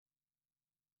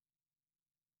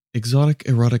Exotic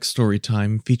Erotic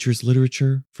Storytime features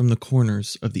literature from the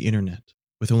corners of the internet,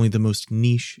 with only the most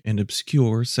niche and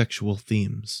obscure sexual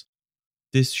themes.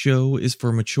 This show is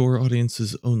for mature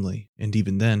audiences only, and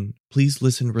even then, please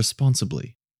listen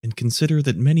responsibly and consider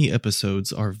that many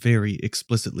episodes are very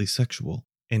explicitly sexual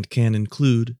and can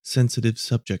include sensitive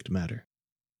subject matter.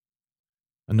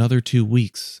 Another 2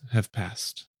 weeks have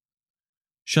passed.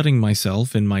 Shutting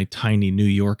myself in my tiny New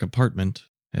York apartment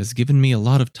has given me a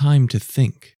lot of time to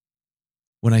think.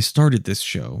 When I started this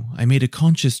show, I made a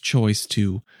conscious choice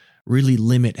to really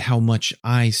limit how much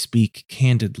I speak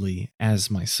candidly as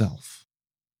myself.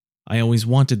 I always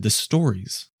wanted the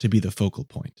stories to be the focal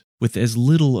point, with as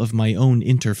little of my own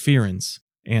interference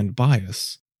and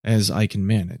bias as I can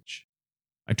manage.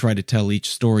 I try to tell each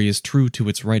story as true to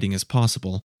its writing as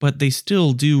possible, but they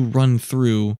still do run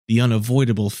through the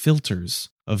unavoidable filters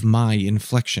of my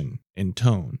inflection and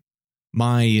tone,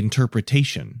 my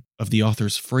interpretation of the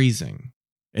author's phrasing,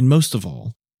 and most of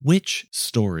all, which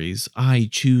stories I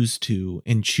choose to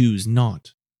and choose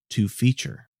not to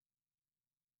feature.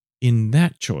 In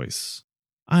that choice,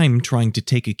 I'm trying to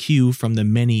take a cue from the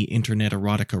many internet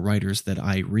erotica writers that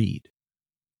I read.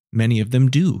 Many of them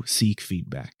do seek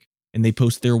feedback, and they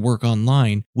post their work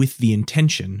online with the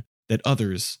intention that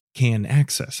others can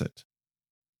access it.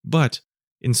 But,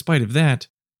 in spite of that,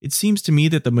 it seems to me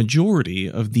that the majority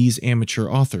of these amateur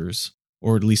authors,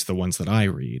 or at least the ones that I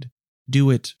read, do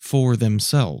it for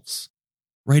themselves,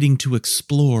 writing to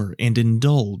explore and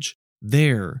indulge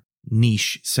their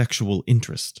niche sexual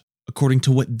interest according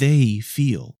to what they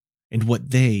feel and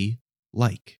what they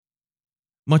like,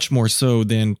 much more so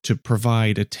than to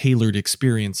provide a tailored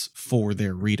experience for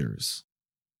their readers.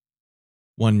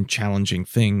 One challenging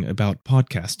thing about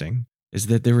podcasting is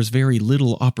that there is very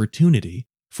little opportunity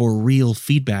for real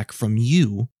feedback from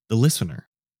you, the listener.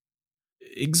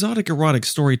 Exotic Erotic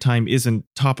Storytime isn't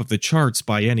top of the charts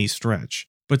by any stretch,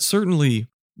 but certainly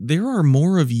there are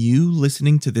more of you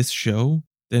listening to this show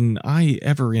than I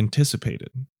ever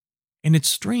anticipated. And it's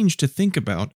strange to think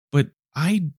about, but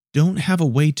I don't have a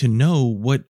way to know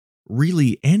what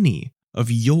really any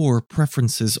of your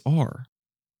preferences are.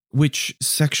 Which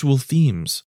sexual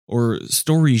themes or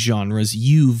story genres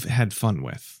you've had fun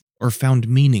with or found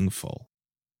meaningful.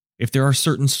 If there are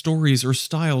certain stories or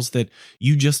styles that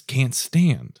you just can't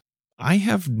stand, I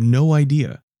have no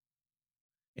idea.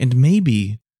 And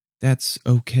maybe that's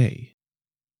okay.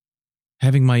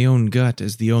 Having my own gut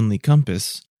as the only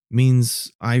compass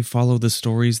means I follow the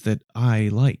stories that I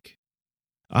like.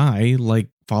 I like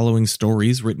following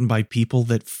stories written by people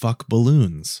that fuck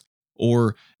balloons,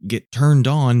 or get turned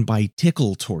on by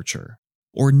tickle torture,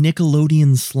 or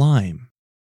Nickelodeon slime.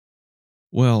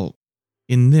 Well,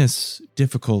 in this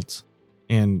difficult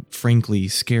and frankly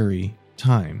scary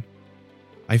time,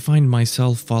 I find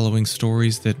myself following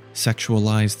stories that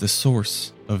sexualize the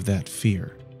source of that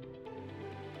fear.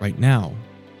 Right now,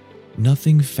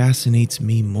 nothing fascinates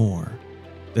me more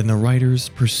than the writers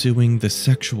pursuing the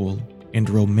sexual and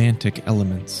romantic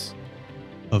elements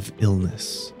of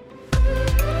illness.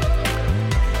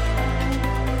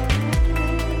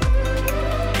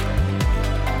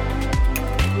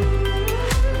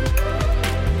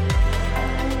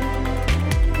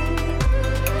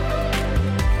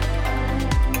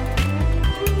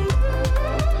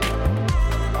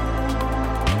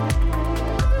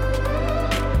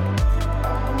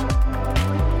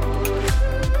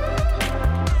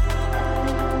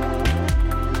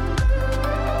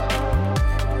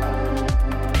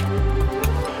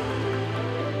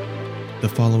 The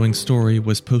following story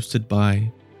was posted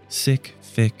by Sick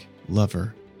Fic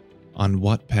Lover on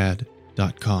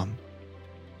Wattpad.com.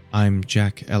 I'm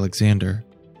Jack Alexander,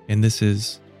 and this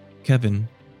is Kevin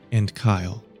and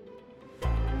Kyle.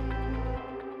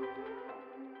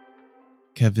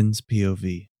 Kevin's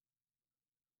POV.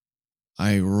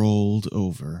 I rolled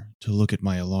over to look at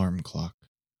my alarm clock.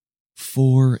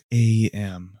 4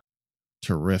 a.m.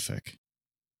 Terrific.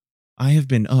 I have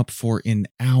been up for an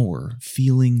hour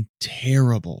feeling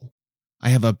terrible. I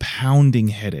have a pounding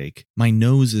headache, my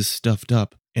nose is stuffed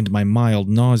up, and my mild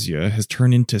nausea has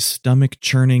turned into stomach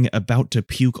churning, about to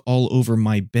puke all over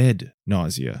my bed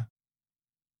nausea.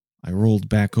 I rolled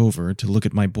back over to look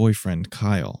at my boyfriend,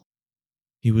 Kyle.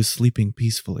 He was sleeping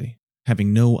peacefully,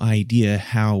 having no idea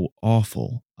how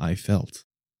awful I felt.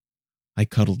 I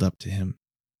cuddled up to him,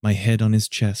 my head on his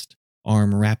chest,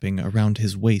 arm wrapping around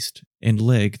his waist and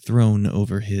leg thrown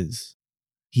over his.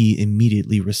 He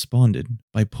immediately responded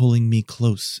by pulling me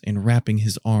close and wrapping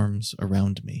his arms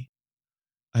around me.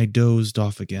 I dozed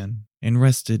off again and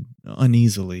rested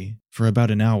uneasily for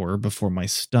about an hour before my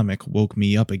stomach woke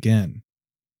me up again.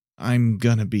 I'm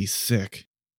gonna be sick.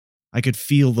 I could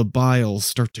feel the bile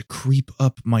start to creep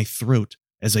up my throat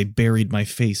as I buried my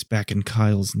face back in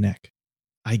Kyle's neck.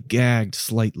 I gagged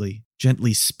slightly,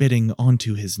 gently spitting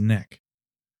onto his neck.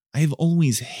 I have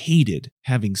always hated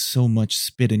having so much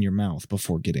spit in your mouth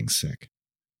before getting sick.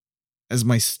 As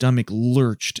my stomach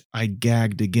lurched, I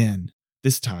gagged again,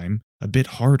 this time a bit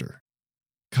harder.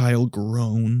 Kyle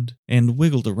groaned and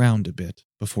wiggled around a bit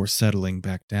before settling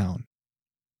back down.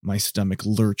 My stomach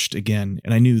lurched again,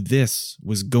 and I knew this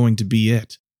was going to be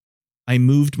it. I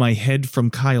moved my head from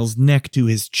Kyle's neck to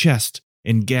his chest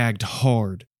and gagged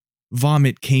hard.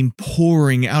 Vomit came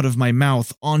pouring out of my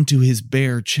mouth onto his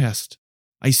bare chest.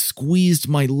 I squeezed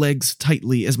my legs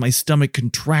tightly as my stomach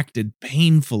contracted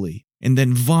painfully, and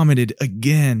then vomited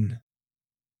again.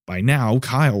 By now,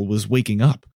 Kyle was waking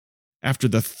up. After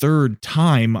the third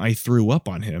time I threw up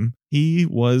on him, he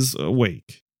was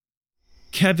awake.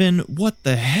 "Kevin, what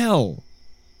the hell?"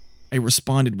 I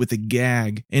responded with a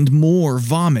gag and more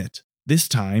vomit, this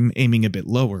time aiming a bit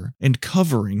lower and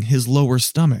covering his lower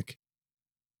stomach.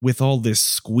 With all this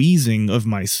squeezing of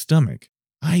my stomach,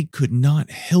 I could not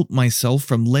help myself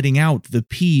from letting out the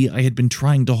pee I had been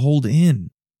trying to hold in.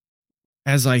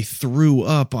 As I threw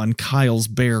up on Kyle's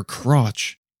bare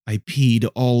crotch, I peed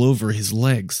all over his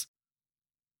legs.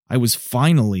 I was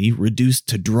finally reduced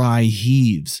to dry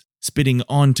heaves, spitting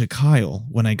onto Kyle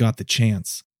when I got the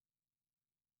chance.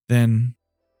 Then,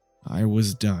 I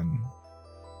was done.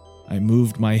 I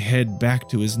moved my head back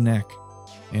to his neck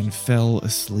and fell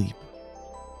asleep.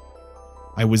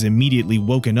 I was immediately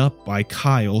woken up by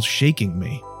Kyle shaking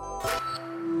me.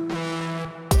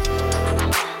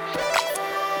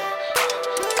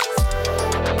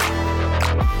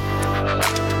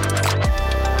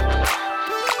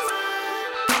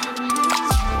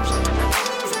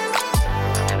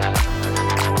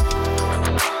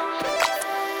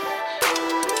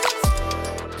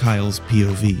 Kyle's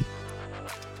POV.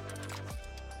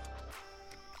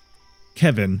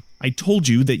 "Kevin, I told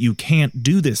you that you can't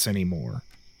do this anymore.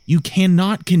 You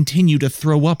cannot continue to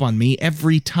throw up on me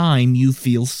every time you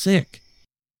feel sick."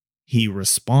 He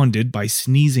responded by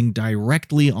sneezing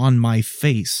directly on my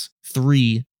face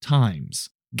 3 times,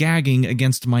 gagging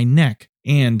against my neck,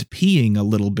 and peeing a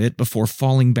little bit before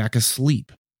falling back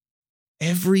asleep.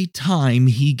 Every time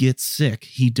he gets sick,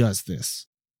 he does this.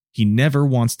 He never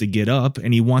wants to get up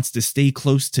and he wants to stay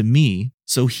close to me,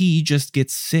 so he just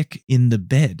gets sick in the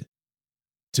bed.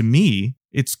 To me,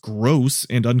 it's gross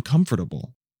and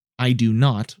uncomfortable. I do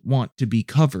not want to be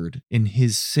covered in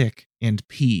his sick and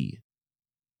pee.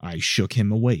 I shook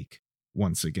him awake,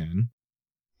 once again.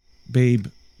 "Babe,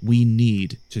 we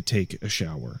need to take a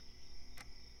shower."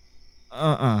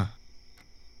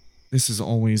 This is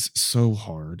always so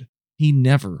hard. He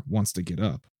never wants to get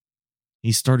up.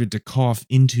 He started to cough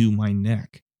into my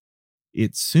neck.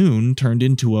 It soon turned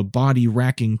into a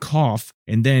body-racking cough,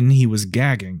 and then he was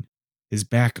gagging. His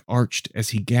back arched as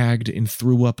he gagged and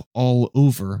threw up all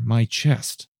over my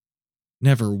chest.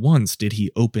 Never once did he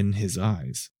open his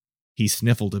eyes. He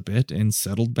sniffled a bit and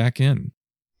settled back in.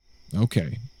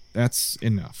 Okay, that's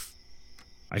enough.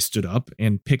 I stood up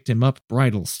and picked him up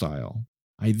bridal style.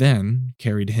 I then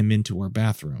carried him into our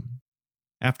bathroom.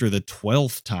 After the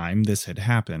 12th time this had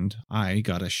happened, I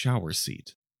got a shower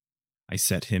seat. I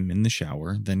set him in the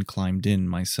shower, then climbed in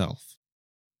myself.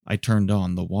 I turned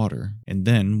on the water, and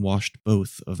then washed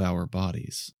both of our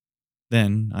bodies.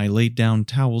 Then I laid down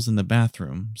towels in the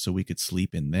bathroom so we could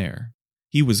sleep in there.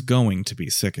 He was going to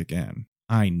be sick again.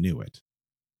 I knew it.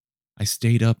 I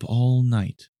stayed up all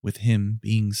night with him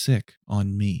being sick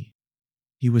on me.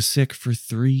 He was sick for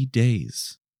 3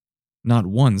 days. Not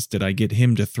once did I get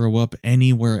him to throw up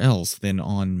anywhere else than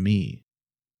on me.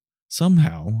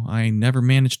 Somehow, I never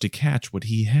managed to catch what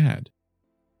he had.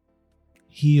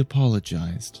 He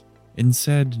apologized and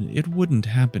said it wouldn't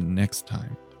happen next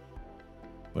time.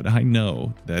 But I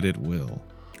know that it will.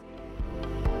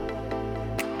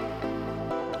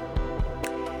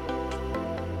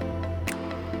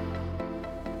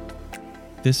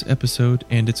 This episode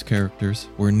and its characters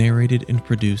were narrated and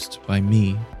produced by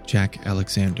me, Jack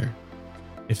Alexander.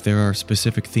 If there are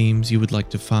specific themes you would like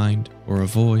to find or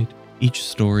avoid, each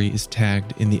story is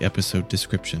tagged in the episode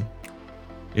description.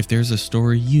 If there's a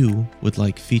story you would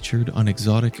like featured on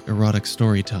Exotic Erotic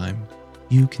Storytime,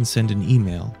 you can send an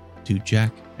email to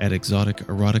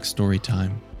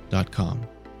jack@exoticeroticstorytime.com.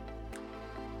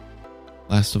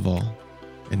 Last of all,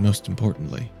 and most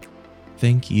importantly,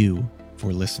 thank you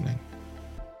for listening.